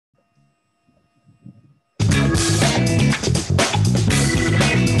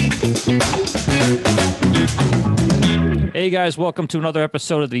Hey guys, welcome to another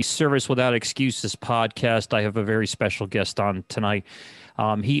episode of the Service Without Excuses podcast. I have a very special guest on tonight.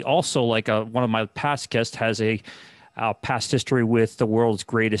 He also, like one of my past guests, has a past history with the world's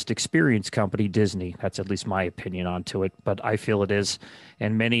greatest experience company, Disney. That's at least my opinion onto it, but I feel it is.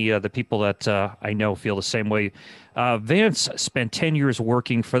 And many of the people that I know feel the same way. Vance spent 10 years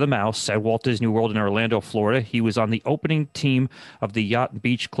working for the Mouse at Walt Disney World in Orlando, Florida. He was on the opening team of the Yacht and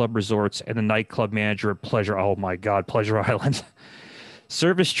Beach Club Resorts and the nightclub manager at Pleasure. Oh my God, Pleasure Island.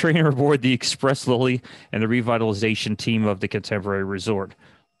 Service trainer aboard the Express Lily and the revitalization team of the Contemporary Resort.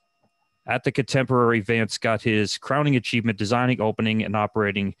 At the Contemporary, Vance got his crowning achievement designing, opening, and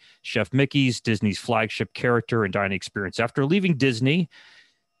operating Chef Mickey's, Disney's flagship character and dining experience. After leaving Disney,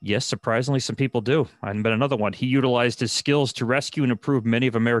 yes, surprisingly, some people do. And but another one, he utilized his skills to rescue and improve many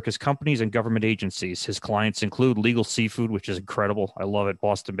of America's companies and government agencies. His clients include Legal Seafood, which is incredible. I love it.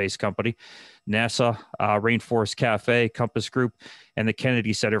 Boston-based company. NASA, Rainforest Cafe, Compass Group, and the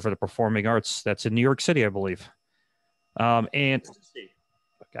Kennedy Center for the Performing Arts. That's in New York City, I believe. And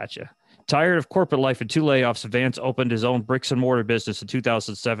gotcha. Tired of corporate life and 2 layoffs, Vance opened his own bricks and mortar business in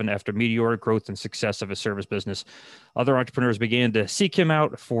 2007 after meteoric growth and success of his service business. Other entrepreneurs began to seek him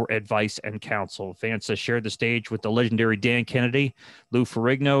out for advice and counsel. Vance has shared the stage with the legendary Dan Kennedy, Lou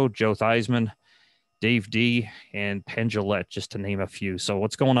Ferrigno, Joe Theismann, Dave D, and Penn Jillette, just to name a few. So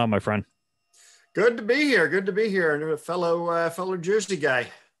what's going on, my friend? Good to be here. Good to be here. And a fellow Jersey guy.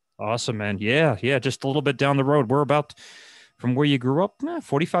 Awesome, man. Yeah. Just a little bit down the road. We're about from where you grew up,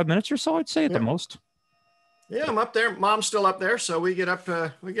 45 minutes or so, I'd say at the most. Yeah, I'm up there. Mom's still up there, so we get up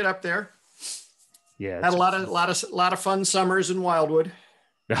there. Yeah, had a lot of fun summers in Wildwood.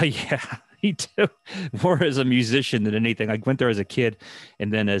 Yeah, me too. More as a musician than anything. I went there as a kid,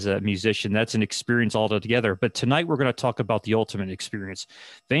 and then as a musician, that's an experience altogether. But tonight we're going to talk about the ultimate experience.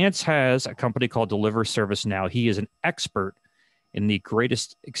 Vance has a company called Deliver Service Now. He is an expert in the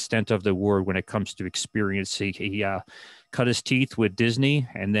greatest extent of the word when it comes to experience. He cut his teeth with Disney,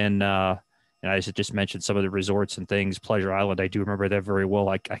 and then and I just mentioned some of the resorts and things. Pleasure Island, I do remember that very well.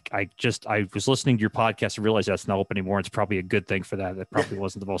 I was listening to your podcast and realized that's not open anymore. It's probably a good thing for that. That probably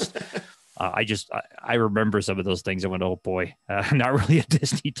wasn't the most. I remember some of those things. I went, oh boy, not really a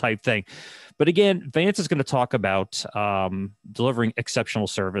Disney type thing. But again, Vance is going to talk about delivering exceptional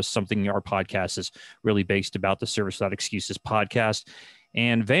service, something our podcast is really based about, the Service Without Excuses podcast.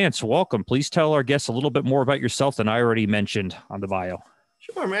 And Vance, welcome. Please tell our guests a little bit more about yourself than I already mentioned on the bio.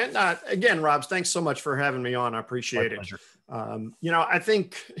 Sure, man. Again, Robs, thanks so much for having me on. I appreciate it. I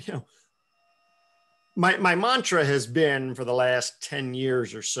think, my mantra has been for the last 10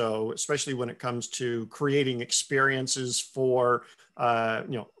 years or so, especially when it comes to creating experiences for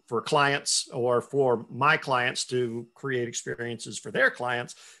clients or for my clients to create experiences for their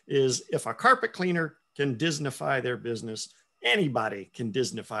clients, is if a carpet cleaner can Disnefy their business, anybody can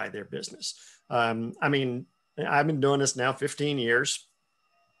Disnefy their business. I've been doing this now 15 years,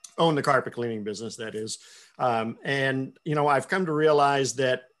 own the carpet cleaning business, that is. I've come to realize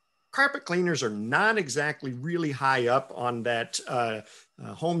that carpet cleaners are not exactly really high up on that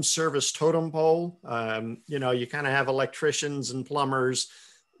home service totem pole. You kind of have electricians and plumbers,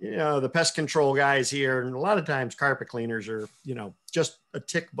 the pest control guys here. And a lot of times carpet cleaners are, just a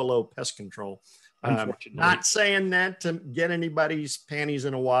tick below pest control. Not saying that to get anybody's panties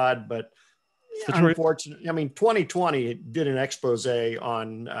in a wad, but unfortunately, 2020 did an expose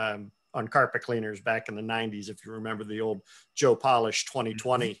on carpet cleaners back in the 90s, if you remember the old Joe Polish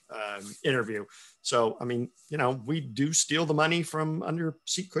 2020 interview. So, we do steal the money from under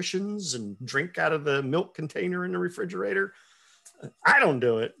seat cushions and drink out of the milk container in the refrigerator. I don't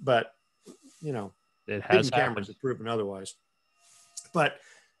do it, but, it has cameras have proven otherwise. But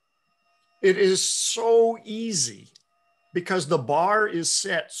it is so easy because the bar is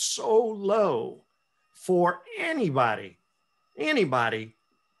set so low for anybody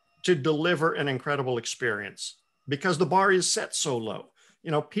to deliver an incredible experience, because the bar is set so low.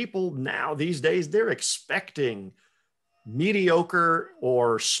 People now these days, they're expecting mediocre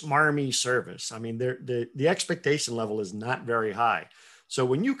or smarmy service. The expectation level is not very high. So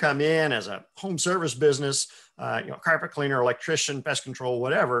when you come in as a home service business, carpet cleaner, electrician, pest control,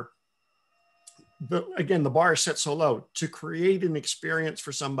 whatever, the bar is set so low. To create an experience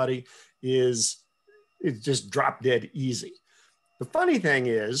for somebody is just drop dead easy. The funny thing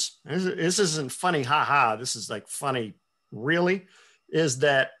is, this isn't funny, haha, this is like funny, really, is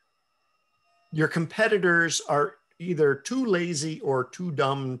that your competitors are either too lazy or too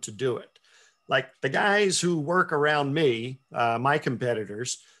dumb to do it. Like the guys who work around me, my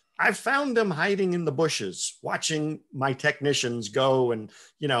competitors, I've found them hiding in the bushes, watching my technicians go and,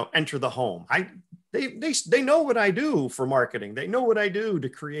 enter the home. They know what I do for marketing. They know what I do to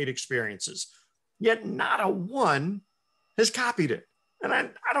create experiences, yet not a one has copied it. And I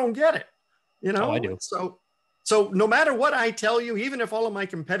don't get it, Oh, I do. So no matter what I tell you, even if all of my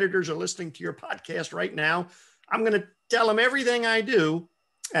competitors are listening to your podcast right now, I'm going to tell them everything I do,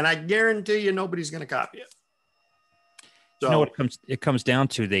 and I guarantee you nobody's going to copy it. So, You know what it comes down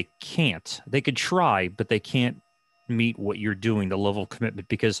to? They can't. They could try, but they can't meet what you're doing, the level of commitment.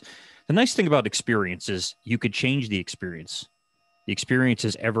 Because the nice thing about experience is you could change the experience. The experience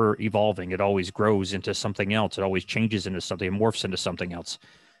is ever evolving. It always grows into something else. It always changes into something, it morphs into something else.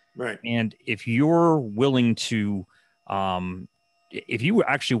 right. And if you're willing to, if you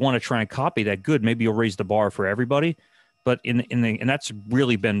actually want to try and copy that, good, maybe you'll raise the bar for everybody. But and that's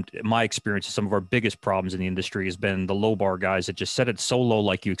really been my experience. Some of our biggest problems in the industry has been the low bar guys that just set it so low,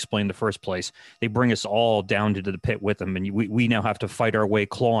 like you explained in the first place. They bring us all down into the pit with them, and we now have to fight our way,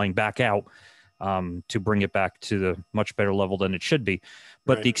 clawing back out to bring it back to the much better level than it should be.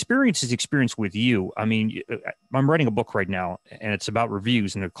 But Right. the experience is experience with you. I mean, I'm writing a book right now, and it's about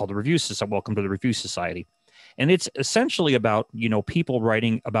reviews, and they're called the Review Society. Welcome to the Review Society. And it's essentially about, people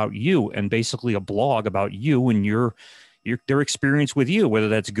writing about you, and basically a blog about you and their experience with you, whether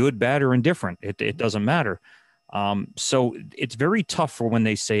that's good, bad, or indifferent. It doesn't matter. So it's very tough for when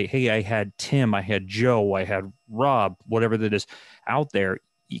they say, hey, I had Tim, I had Joe, I had Rob, whatever that is out there.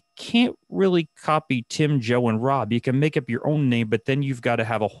 You can't really copy Tim, Joe, and Rob. You can make up your own name, but then you've got to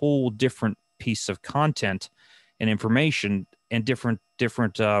have a whole different piece of content and information and different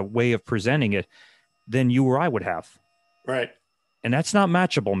way of presenting it than you or I would have. Right. And that's not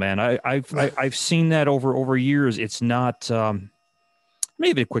matchable, man. I've seen that over years. It's not.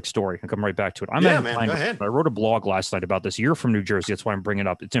 Maybe a quick story. I'll come right back to it. Yeah, man. Go ahead. I wrote a blog last night about this. You're from New Jersey. That's why I'm bringing it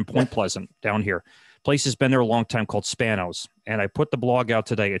up. It's in Point Pleasant down here. Place has been there a long time, called Spanos. And I put the blog out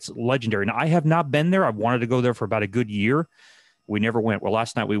today. It's legendary. Now, I have not been there. I wanted to go there for about a good year. We never went. Well,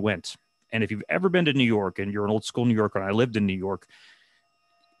 last night we went. And if you've ever been to New York and you're an old school New Yorker, and I lived in New York,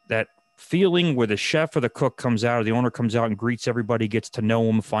 that feeling where the chef or the cook comes out, or the owner comes out and greets everybody, gets to know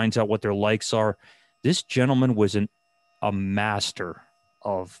them, finds out what their likes are. This gentleman was a master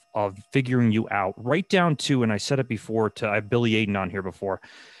of figuring you out, right down to, and I said it before, I have Billy Aiden on here before,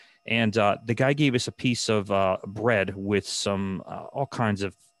 and the guy gave us a piece of bread with some all kinds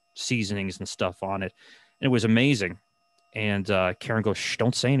of seasonings and stuff on it, and it was amazing. And Karen goes, shh,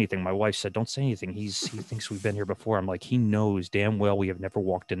 don't say anything. My wife said, don't say anything. He thinks we've been here before. I'm like, he knows damn well we have never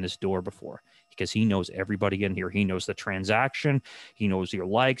walked in this door before, because he knows everybody in here. He knows the transaction. He knows your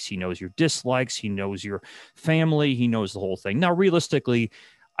likes. He knows your dislikes. He knows your family. He knows the whole thing. Now, realistically,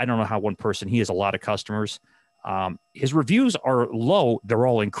 I don't know how one person, he has a lot of customers. His reviews are low. They're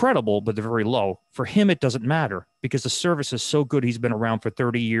all incredible, but they're very low. For him, it doesn't matter because the service is so good. He's been around for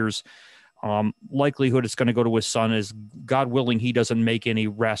 30 years. Likelihood it's going to go to his son is, God willing, he doesn't make any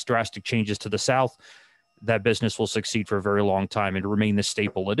drastic changes to the South. That business will succeed for a very long time and remain the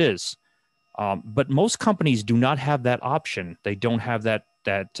staple it is. But most companies do not have that option. They don't have that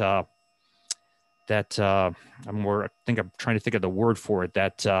I think I'm trying to think of the word for it,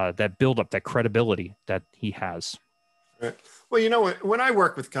 that buildup, that credibility that he has. Right. Well, when I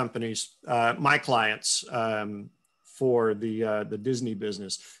work with companies, my clients, for the Disney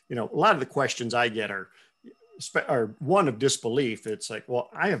business, a lot of the questions I get are one of disbelief. It's like,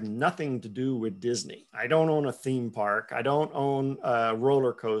 well, I have nothing to do with Disney. I don't own a theme park. I don't own a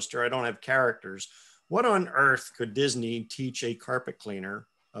roller coaster. I don't have characters. What on earth could Disney teach a carpet cleaner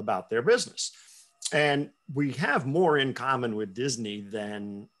about their business? And we have more in common with Disney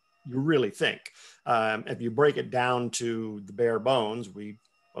than you really think. If you break it down to the bare bones, we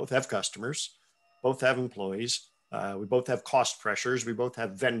both have customers, both have employees. We both have cost pressures. We both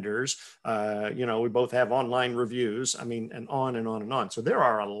have vendors. We both have online reviews. I mean, and on and on and on. So there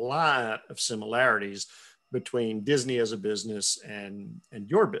are a lot of similarities between Disney as a business and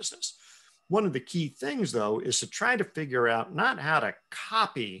your business. One of the key things, though, is to try to figure out not how to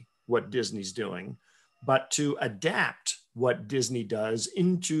copy what Disney's doing, but to adapt what Disney does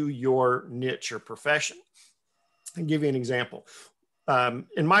into your niche or profession. I'll give you an example.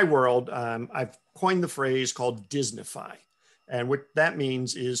 In my world, I've coined the phrase called Disnefy. And what that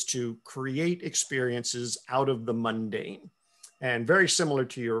means is to create experiences out of the mundane. And very similar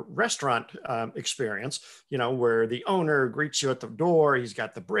to your restaurant experience, where the owner greets you at the door, he's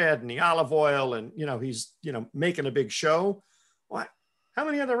got the bread and the olive oil, and, he's, making a big show. What? How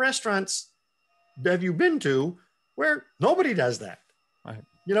many other restaurants have you been to where nobody does that? Right.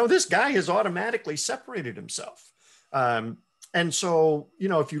 This guy has automatically separated himself. And so,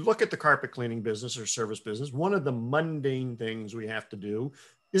 if you look at the carpet cleaning business or service business, one of the mundane things we have to do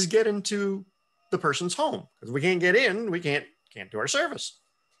is get into the person's home. Because we can't get in, we can't do our service.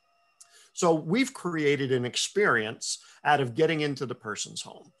 So we've created an experience out of getting into the person's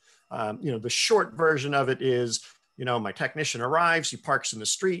home. The short version of it is, my technician arrives, he parks in the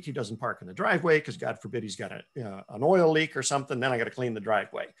street. He doesn't park in the driveway because God forbid he's got an oil leak or something. Then I got to clean the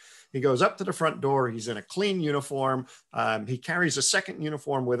driveway. He goes up to the front door. He's in a clean uniform. He carries a second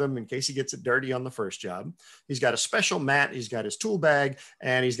uniform with him in case he gets it dirty on the first job. He's got a special mat. He's got his tool bag,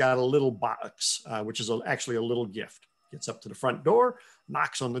 and he's got a little box, which is actually a little gift. Gets up to the front door,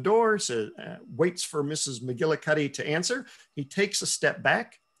 knocks on the door, says, waits for Mrs. McGillicuddy to answer. He takes a step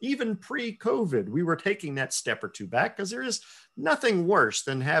back. Even pre-COVID, we were taking that step or two back because there is nothing worse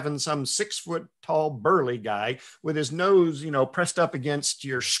than having some 6 foot tall burly guy with his nose, pressed up against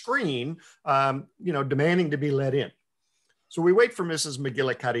your screen, demanding to be let in. So we wait for Mrs.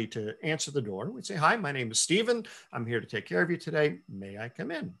 McGillicuddy to answer the door. We say, "Hi, my name is Stephen. I'm here to take care of you today. May I come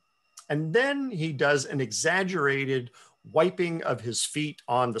in?" And then he does an exaggerated wiping of his feet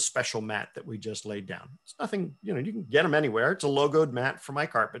on the special mat that we just laid down. It's nothing, you can get them anywhere. It's a logoed mat for my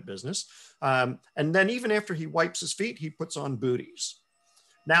carpet business. And then even after he wipes his feet, he puts on booties.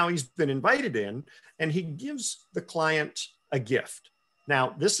 Now he's been invited in and he gives the client a gift.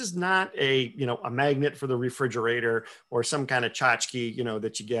 Now, this is not a magnet for the refrigerator or some kind of tchotchke,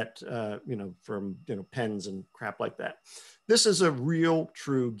 that you get, from, pens and crap like that. This is a real,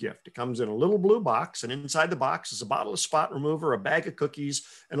 true gift. It comes in a little blue box, and inside the box is a bottle of spot remover, a bag of cookies,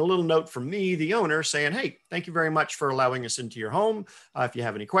 and a little note from me, the owner, saying, "Hey, thank you very much for allowing us into your home. If you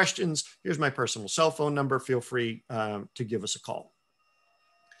have any questions, here's my personal cell phone number. Feel free to give us a call."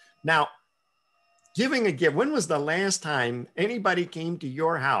 Now, giving a gift. When was the last time anybody came to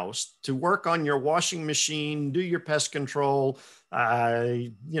your house to work on your washing machine, do your pest control,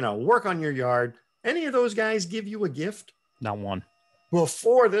 work on your yard? Any of those guys give you a gift? Not one.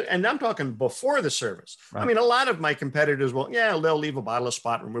 And I'm talking before the service. Right. I mean, a lot of my competitors they'll leave a bottle of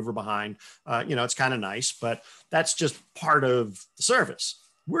spot remover behind. It's kind of nice, but that's just part of the service.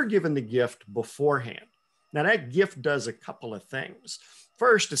 We're given the gift beforehand. Now that gift does a couple of things.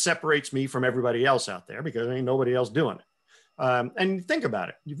 First, it separates me from everybody else out there because there ain't nobody else doing it. And think about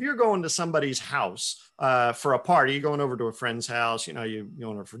it. If you're going to somebody's house for a party, you're going over to a friend's house, you're going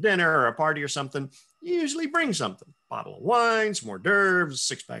over for dinner or a party or something, you usually bring something. Bottle of wine, some hors d'oeuvres,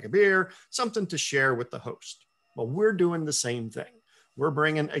 6-pack of beer, something to share with the host. Well, we're doing the same thing. We're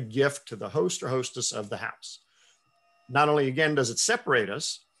bringing a gift to the host or hostess of the house. Not only, again, does it separate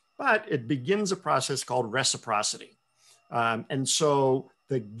us, but it begins a process called reciprocity. And so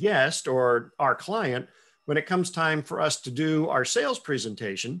the guest or our client, when it comes time for us to do our sales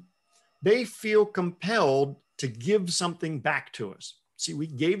presentation, they feel compelled to give something back to us. See, we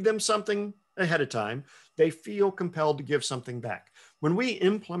gave them something ahead of time. They feel compelled to give something back. When we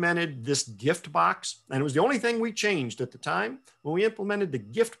implemented this gift box, and it was the only thing we changed at the time, when we implemented the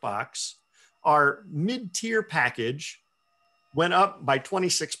gift box, our mid-tier package went up by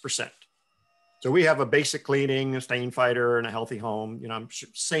 26%. So we have a basic cleaning, a stain fighter, and a healthy home,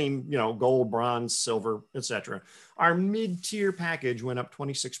 same, gold, bronze, silver, etc. Our mid-tier package went up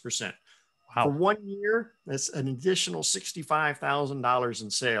 26%. Wow. For 1 year, that's an additional $65,000 in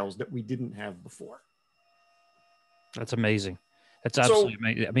sales that we didn't have before. That's amazing. That's absolutely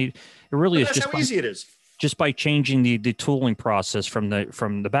amazing. I mean, it really is just how easy it is. Just by changing the tooling process from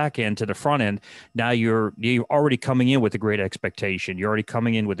the back end to the front end, now you're already coming in with a great expectation. You're already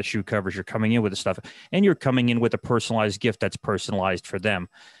coming in with the shoe covers. You're coming in with the stuff, and you're coming in with a personalized gift that's personalized for them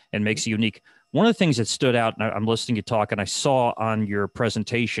and makes it unique. One of the things that stood out, and I'm listening to you talk, and I saw on your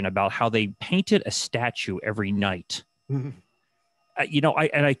presentation about how they painted a statue every night. Mm-hmm.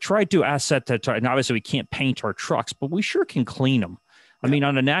 I tried to ask that, and obviously we can't paint our trucks, but we sure can clean them. I mean,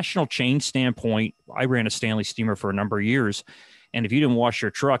 on a national chain standpoint, I ran a Stanley steamer for a number of years. And if you didn't wash your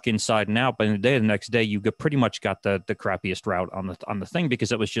truck inside and out, by the next day, you pretty much got the crappiest route on the thing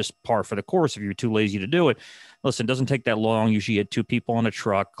because it was just par for the course. If you're too lazy to do it, listen, it doesn't take that long. Usually you had 2 people on a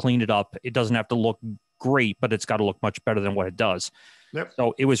truck, clean it up. It doesn't have to look great, but it's got to look much better than what it does. Yep.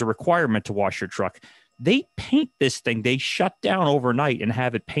 So it was a requirement to wash your truck. They paint this thing. They shut down overnight and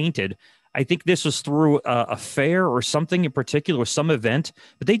have it painted. I think this was through a fair or something in particular, or some event,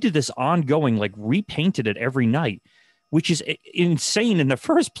 but they did this ongoing, like repainted it every night, which is insane in the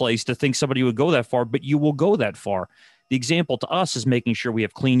first place to think somebody would go that far, but you will go that far. The example to us is making sure we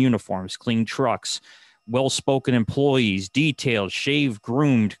have clean uniforms, clean trucks, well-spoken employees, detailed, shaved,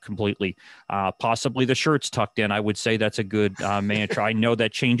 groomed completely, possibly the shirts tucked in. I would say that's a good mantra. I know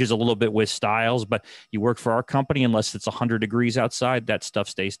that changes a little bit with styles, but you work for our company, unless it's 100 degrees outside, that stuff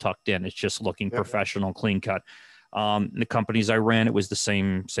stays tucked in. It's just looking professional, clean cut. The companies I ran, it was the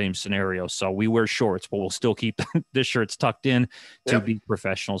same scenario. So we wear shorts, but we'll still keep the shirts tucked in to Yep. be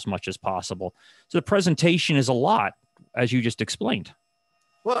professional as much as possible. So the presentation is a lot, as you just explained.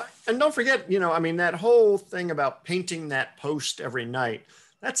 Well, and don't forget, I mean, that whole thing about painting that post every night,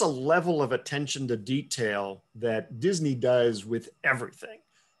 that's a level of attention to detail that Disney does with everything.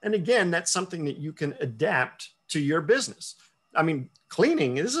 And again, that's something that you can adapt to your business. I mean,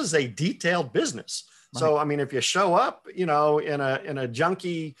 cleaning, this is a detailed business. Right. So, I mean, if you show up, in a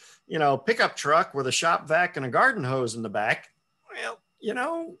junky, pickup truck with a shop vac and a garden hose in the back, well,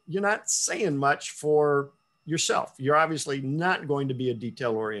 you're not saying much for yourself. You're obviously not going to be a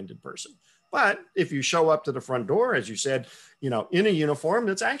detail-oriented person. But if you show up to the front door, as you said, in a uniform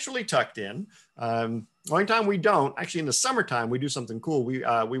that's actually tucked in, only time we don't, actually in the summertime, we do something cool.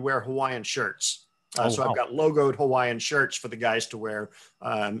 We wear Hawaiian shirts. So I've got logoed Hawaiian shirts for the guys to wear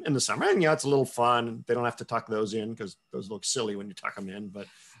in the summer. And, it's a little fun. They don't have to tuck those in because those look silly when you tuck them in. But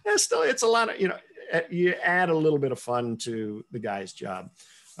still, it's a lot of, you add a little bit of fun to the guy's job.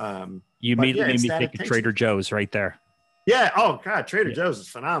 You immediately made me think of Trader Joe's right there. Yeah. Oh, God. Trader Joe's is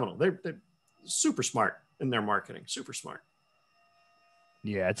phenomenal. They're super smart in their marketing. Super smart.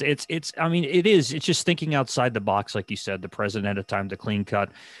 Yeah, I mean, it is. It's just thinking outside the box, like you said, the president at a time, the clean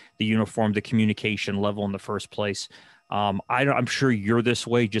cut, the uniform, the communication level in the first place. I'm sure you're this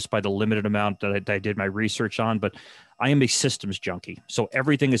way just by the limited amount that I did my research on, but I am a systems junkie. So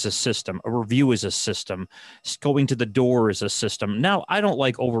everything is a system. A review is a system. Going to the door is a system. Now, I don't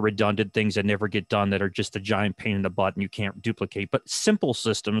like over redundant things that never get done that are just a giant pain in the butt and you can't duplicate, but simple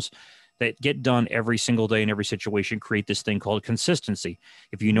systems that get done every single day in every situation create this thing called consistency.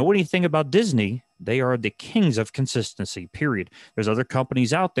 If you know anything about Disney, they are the kings of consistency, period. There's other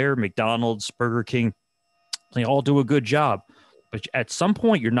companies out there, McDonald's, Burger King, they all do a good job. But at some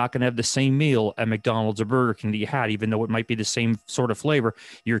point, you're not going to have the same meal at McDonald's or Burger King that you had, even though it might be the same sort of flavor.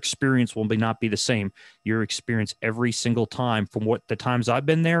 Your experience will not be the same. Your experience every single time, from what the times I've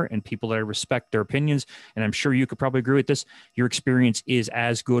been there and people that I respect their opinions, and I'm sure you could probably agree with this, your experience is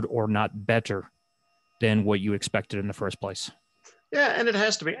as good or not better than what you expected in the first place. Yeah, and it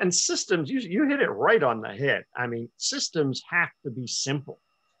has to be. And systems, you hit it right on the head. I mean, systems have to be simple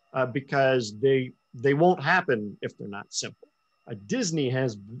because they won't happen if they're not simple. Disney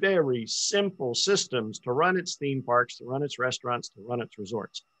has very simple systems to run its theme parks, to run its restaurants, to run its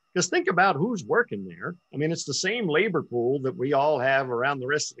resorts. Because think about who's working there. I mean, it's the same labor pool that we all have around the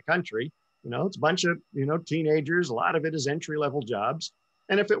rest of the country. It's a bunch of, teenagers. A lot of it is entry-level jobs.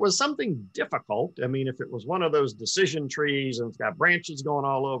 And if it was something difficult, I mean, if it was one of those decision trees and it's got branches going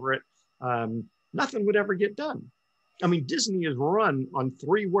all over it, nothing would ever get done. I mean, Disney is run on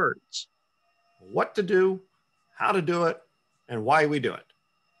 3 words: what to do, how to do it, and why we do it.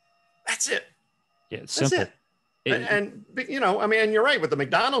 That's it. Yeah, it's simple. And I mean, and you're right with the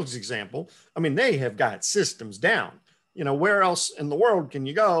McDonald's example. I mean, they have got systems down. Where else in the world can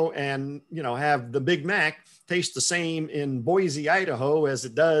you go and, have the Big Mac taste the same in Boise, Idaho, as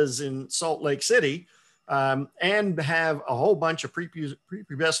it does in Salt Lake City, and have a whole bunch of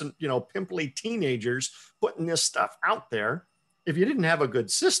prepubescent, pimply teenagers putting this stuff out there? If you didn't have a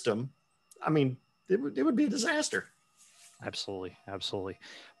good system, I mean, it would be a disaster. Absolutely. Absolutely.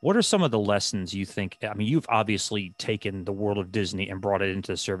 What are some of the lessons you think? I mean, you've obviously taken the world of Disney and brought it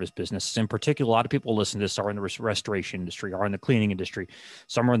into the service business. In particular, a lot of people listen to this are in the restoration industry, are in the cleaning industry,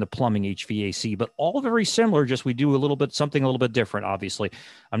 some are in the plumbing, HVAC, but all very similar. Just we do something a little bit different. Obviously,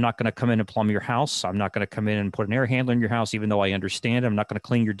 I'm not going to come in and plumb your house. I'm not going to come in and put an air handler in your house, even though I understand it. I'm not going to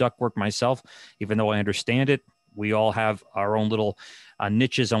clean your ductwork myself, even though I understand it. We all have our own little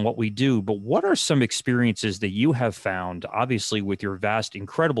niches on what we do, but what are some experiences that you have found, obviously with your vast,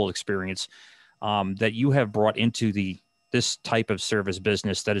 incredible experience, that you have brought into this type of service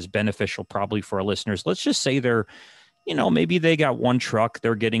business that is beneficial probably for our listeners? Let's just say they're, maybe they got one truck,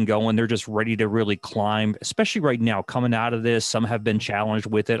 they're getting going, they're just ready to really climb, especially right now, coming out of this. Some have been challenged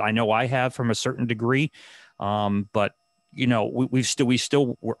with it. I know I have from a certain degree, but we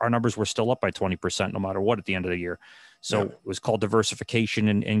still, our numbers were still up by 20% no matter what at the end of the year. So It was called diversification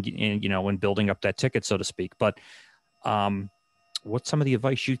and building up that ticket, so to speak. But what's some of the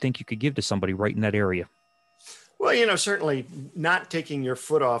advice you think you could give to somebody right in that area? Well, certainly not taking your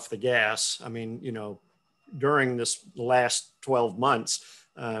foot off the gas. I mean, during this last 12 months,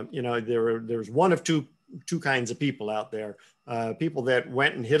 there's one of two kinds of people out there. People that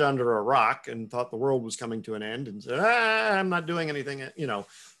went and hid under a rock and thought the world was coming to an end and said, I'm not doing anything,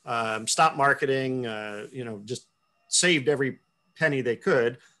 stop marketing, just saved every penny they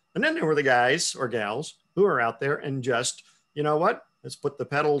could. And then there were the guys or gals who are out there and just, let's put the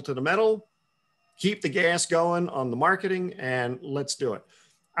pedal to the metal, keep the gas going on the marketing and let's do it.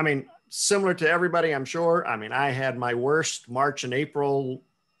 I mean, similar to everybody, I'm sure. I mean, I had my worst March and April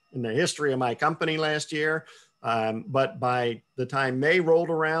in the history of my company last year. But by the time May rolled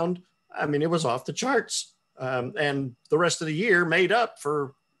around, I mean, it was off the charts. And the rest of the year made up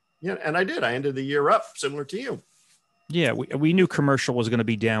for, and I did. I ended the year up similar to you. Yeah, we knew commercial was going to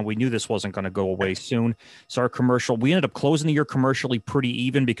be down. We knew this wasn't going to go away soon. So our commercial, we ended up closing the year commercially pretty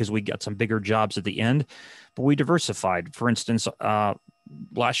even because we got some bigger jobs at the end, but we diversified. For instance,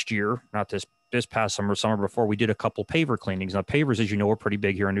 last year, not this past summer before, we did a couple paver cleanings. Now, pavers, as you know, are pretty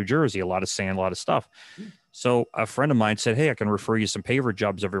big here in New Jersey, a lot of sand, a lot of stuff. So a friend of mine said, hey, I can refer you some paver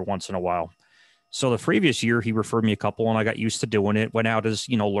jobs every once in a while. So the previous year, he referred me a couple, and I got used to doing it, went out as,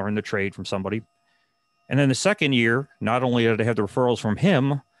 learn the trade from somebody. And then the second year, not only did I have the referrals from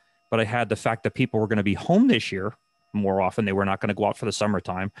him, but I had the fact that people were going to be home this year more often. They were not going to go out for the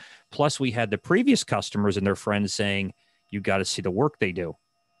summertime. Plus, we had the previous customers and their friends saying, you got to see the work they do.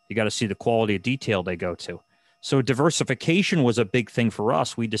 You got to see the quality of detail they go to. So diversification was a big thing for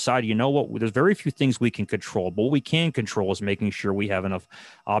us. We decided, you know what, there's very few things we can control, but what we can control is making sure we have enough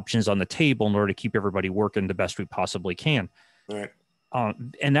options on the table in order to keep everybody working the best we possibly can. All right.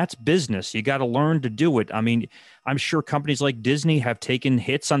 And that's business. You got to learn to do it. I mean, I'm sure companies like Disney have taken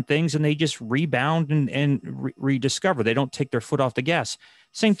hits on things and they just rebound and rediscover. They don't take their foot off the gas.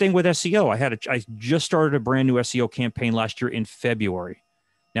 Same thing with SEO. I just started a brand new SEO campaign last year in February.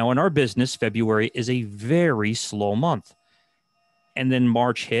 Now, in our business, February is a very slow month. And then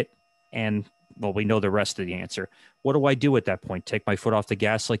March hit, and well, we know the rest of the answer. What do I do at that point? Take my foot off the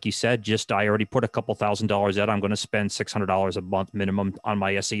gas, like you said. I already put a couple $1,000s out. I'm going to spend $600 a month minimum on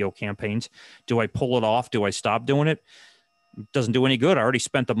my SEO campaigns. Do I pull it off? Do I stop doing it? It doesn't do any good. I already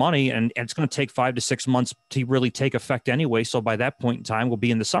spent the money, and it's going to take 5 to 6 months to really take effect anyway. So by that point in time, we'll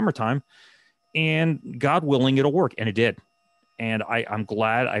be in the summertime, and God willing, it'll work. And it did. And I'm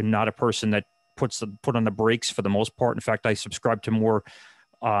glad I'm not a person that put on the brakes for the most part. In fact, I subscribe to more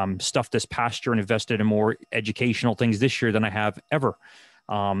stuff this past year and invested in more educational things this year than I have ever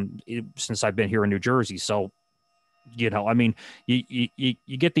since I've been here in New Jersey. So, I mean, you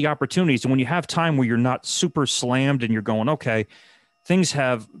get the opportunities, and when you have time where you're not super slammed and you're going, okay, things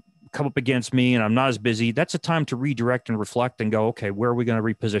have come up against me and I'm not as busy, that's a time to redirect and reflect and go, okay, where are we going to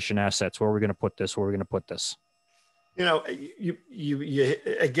reposition assets? Where are we going to put this? Where are we going to put this? You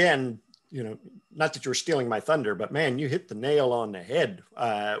again, not that you're stealing my thunder, but man, you hit the nail on the head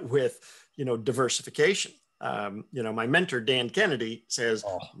with, diversification. My mentor, Dan Kennedy, says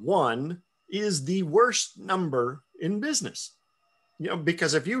one is the worst number in business,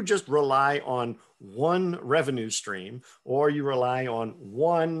 because if you just rely on one revenue stream or you rely on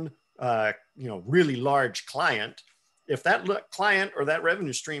one, really large client, if that client or that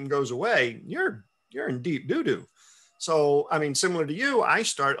revenue stream goes away, you're in deep doo-doo. So, I mean, similar to you,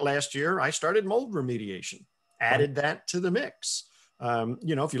 last year, I started mold remediation, added that to the mix.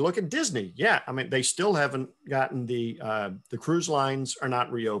 If you look at Disney, they still haven't gotten the cruise lines are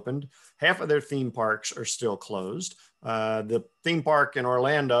not reopened. Half of their theme parks are still closed. The theme park in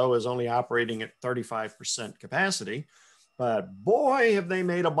Orlando is only operating at 35% capacity, but boy, have they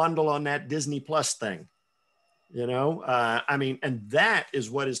made a bundle on that Disney Plus thing. And that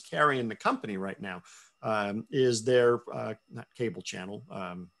is what is carrying the company right now. Is their not cable channel.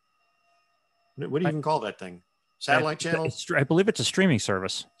 What do you even call that thing? Satellite channel? I believe it's a streaming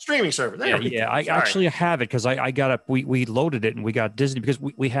service. Streaming service. I actually have it because I got up. We loaded it and we got Disney because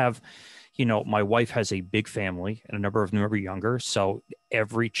we have, my wife has a big family and a number of them are younger. So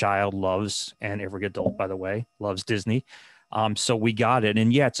every child loves, and every adult, by the way, loves Disney. So we got it,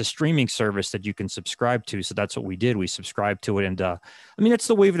 and it's a streaming service that you can subscribe to. So that's what we did. We subscribed to it. And that's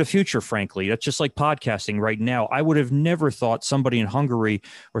the wave of the future, frankly. That's just like podcasting right now. I would have never thought somebody in Hungary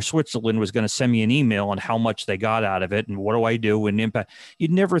or Switzerland was going to send me an email on how much they got out of it and what do I do and impact.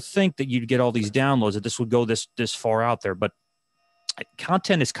 You'd never think that you'd get all these downloads, that this would go this far out there. But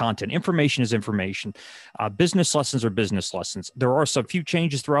content is content. Information is information. Business lessons are business lessons. There are some few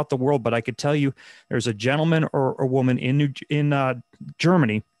changes throughout the world, but I could tell you there's a gentleman or a woman in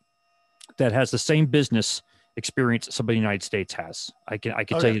Germany that has the same business experience that somebody in the United States has. I can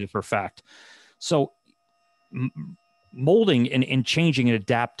tell you that for a fact. So molding and changing and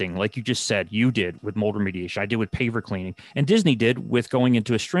adapting, like you just said, you did with mold remediation, I did with paver cleaning, and Disney did with going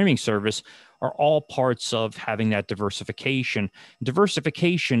into a streaming service, are all parts of having that diversification.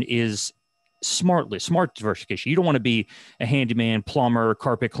 Diversification is smart diversification. You don't want to be a handyman, plumber,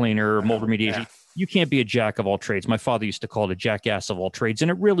 carpet cleaner, mold remediation. Yeah. You can't be a jack of all trades. My father used to call it a jackass of all trades. And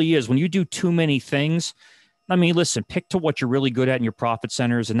it really is. When you do too many things, I mean, listen, pick to what you're really good at in your profit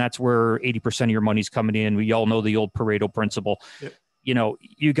centers, and that's where 80% of your money's coming in. We all know the old Pareto principle. Yep. You know,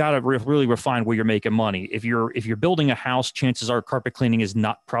 you got to really refine where you're making money. If you're building a house, chances are carpet cleaning is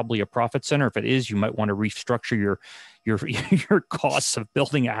not probably a profit center. If it is, you might want to restructure your costs of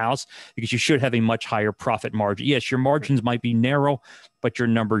building a house, because you should have a much higher profit margin. Yes, your margins might be narrow, but your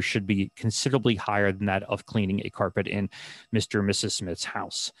numbers should be considerably higher than that of cleaning a carpet in Mr. and Mrs. Smith's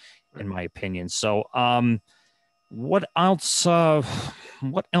house, in my opinion. So, what else?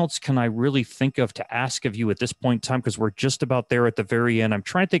 What else can I really think of to ask of you at this point in time? Because we're just about there at the very end. I'm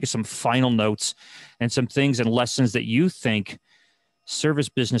trying to think of some final notes and some things and lessons that you think service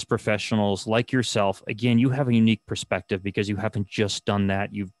business professionals like yourself. Again, you have a unique perspective because you haven't just done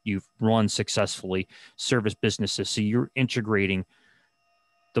that. You've run successfully service businesses, so you're integrating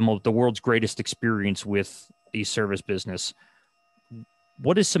the world's greatest experience with a service business.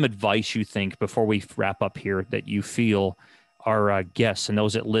 What is some advice you think, before we wrap up here, that you feel our guests and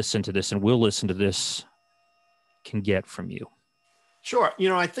those that listen to this and will listen to this can get from you? Sure. You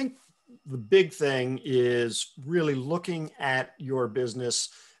know, I think the big thing is really looking at your business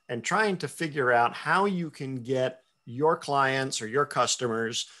and trying to figure out how you can get your clients or your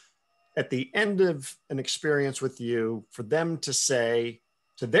customers at the end of an experience with you, for them to say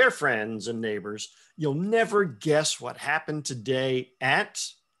to their friends and neighbors, "You'll never guess what happened today at,"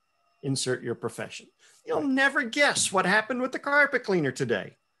 insert your profession. "You'll never guess what happened with the carpet cleaner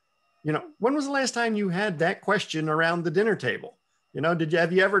today." You know, when was the last time you had that question around the dinner table? You know,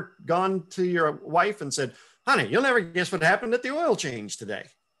 have you ever gone to your wife and said, "Honey, you'll never guess what happened at the oil change today"?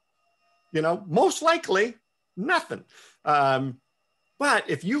 You know, most likely nothing. But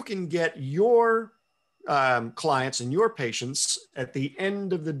if you can get your clients and your patients at the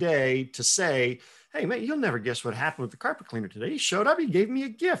end of the day to say, "Hey, man, you'll never guess what happened with the carpet cleaner today. He showed up, he gave me a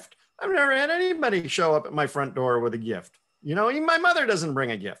gift. I've never had anybody show up at my front door with a gift. You know, even my mother doesn't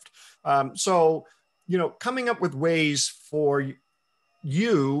bring a gift." So, you know, coming up with ways for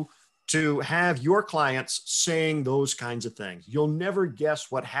you to have your clients saying those kinds of things. "You'll never guess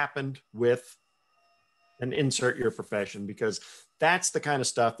what happened with," and insert your profession, because that's the kind of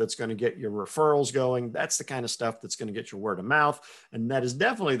stuff that's going to get your referrals going. That's the kind of stuff that's going to get your word of mouth. And that is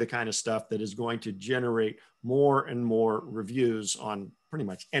definitely the kind of stuff that is going to generate more and more reviews on pretty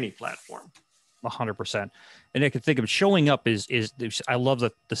much any platform. 100%. And I can think of showing up is I love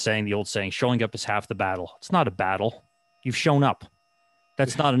the old saying, showing up is half the battle. It's not a battle. You've shown up.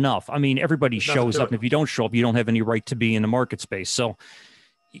 That's not enough. I mean, everybody shows up, and if you don't show up, you don't have any right to be in the market space. So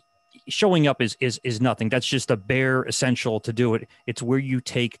showing up is nothing. That's just a bare essential to do it. It's where you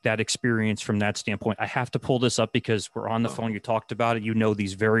take that experience from that standpoint. I have to pull this up because we're on the phone. You talked about it. You know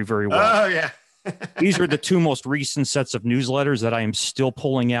these very, very well. Oh, yeah. These are the two most recent sets of newsletters that I am still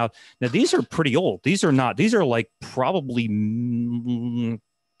pulling out. Now, these are pretty old. These are like probably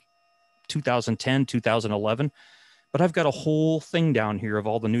 2010, 2011. But I've got a whole thing down here of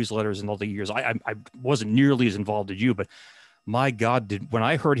all the newsletters and all the years. I wasn't nearly as involved as you, but my God, when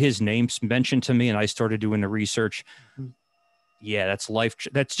I heard his name mentioned to me and I started doing the research, yeah, that's life.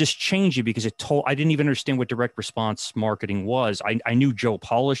 That's just changing, because I didn't even understand what direct response marketing was. I knew Joe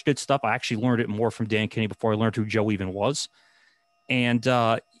Polish did stuff. I actually learned it more from Dan Kinney before I learned who Joe even was. And,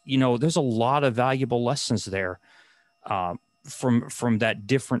 you know, there's a lot of valuable lessons there from that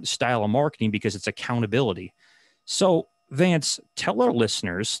different style of marketing, because it's accountability. So, Vance, tell our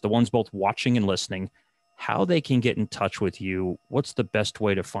listeners, the ones both watching and listening, how they can get in touch with you. What's the best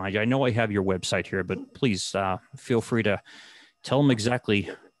way to find you? I know I have your website here, but please feel free to tell them exactly.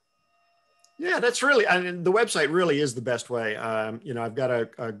 Yeah, that's really, I mean, the website really is the best way. You know, I've got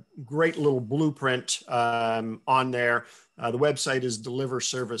a great little blueprint on there. The website is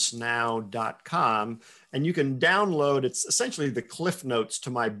deliverservicenow.com, and you can download, it's essentially the cliff notes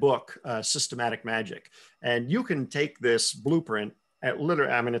to my book, Systematic Magic. And you can take this blueprint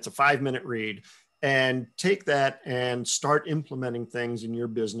it's a 5-minute read, and take that and start implementing things in your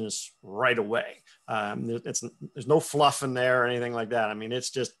business right away. There's no fluff in there or anything like that. I mean,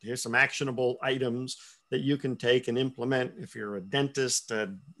 it's just, here's some actionable items that you can take and implement. If you're a dentist,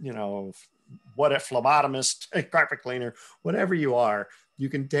 you know, what a phlebotomist, a carpet cleaner, whatever you are, you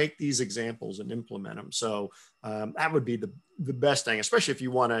can take these examples and implement them. So that would be the best thing, especially if you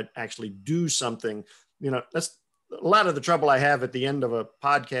want to actually do something. You know, that's a lot of the trouble I have at the end of a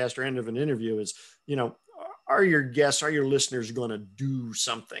podcast or end of an interview is, you know, are your guests, are your listeners going to do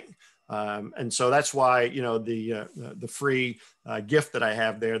something? And so that's why, you know, the free gift that I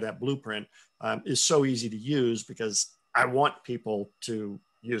have there, that blueprint, is so easy to use, because I want people to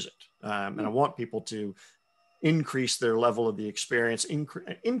use it. And I want people to increase their level of the experience,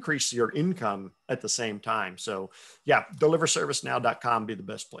 increase your income at the same time. So yeah, deliverservicenow.com be the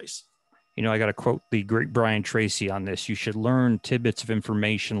best place. You know, I got to quote the great Brian Tracy on this. You should learn tidbits of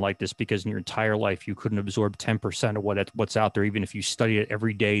information like this because in your entire life, you couldn't absorb 10% of what's out there, even if you study it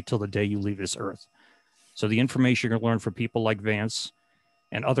every day till the day you leave this earth. So the information you're going to learn from people like Vance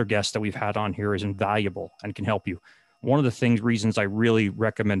and other guests that we've had on here is invaluable and can help you. One of the reasons I really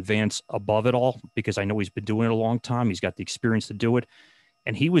recommend Vance above it all, because I know he's been doing it a long time. He's got the experience to do it.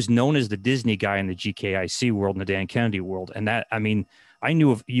 And he was known as the Disney guy in the GKIC world and the Dan Kennedy world. And that, I mean, I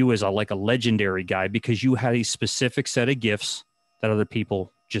knew of you as a legendary guy because you had a specific set of gifts that other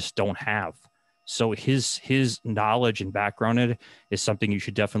people just don't have. So his knowledge and background in it is something you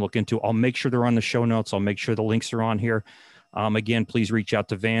should definitely look into. I'll make sure they're on the show notes. I'll make sure the links are on here. Again, please reach out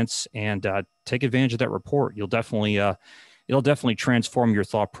to Vance and take advantage of that report. It'll definitely transform your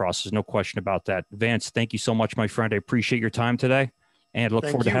thought process. No question about that. Vance, thank you so much, my friend. I appreciate your time today and look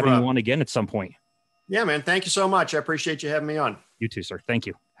forward to having you on again at some point. Yeah, man. Thank you so much. I appreciate you having me on. You too, sir. Thank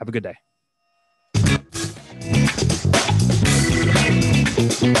you. Have a good day.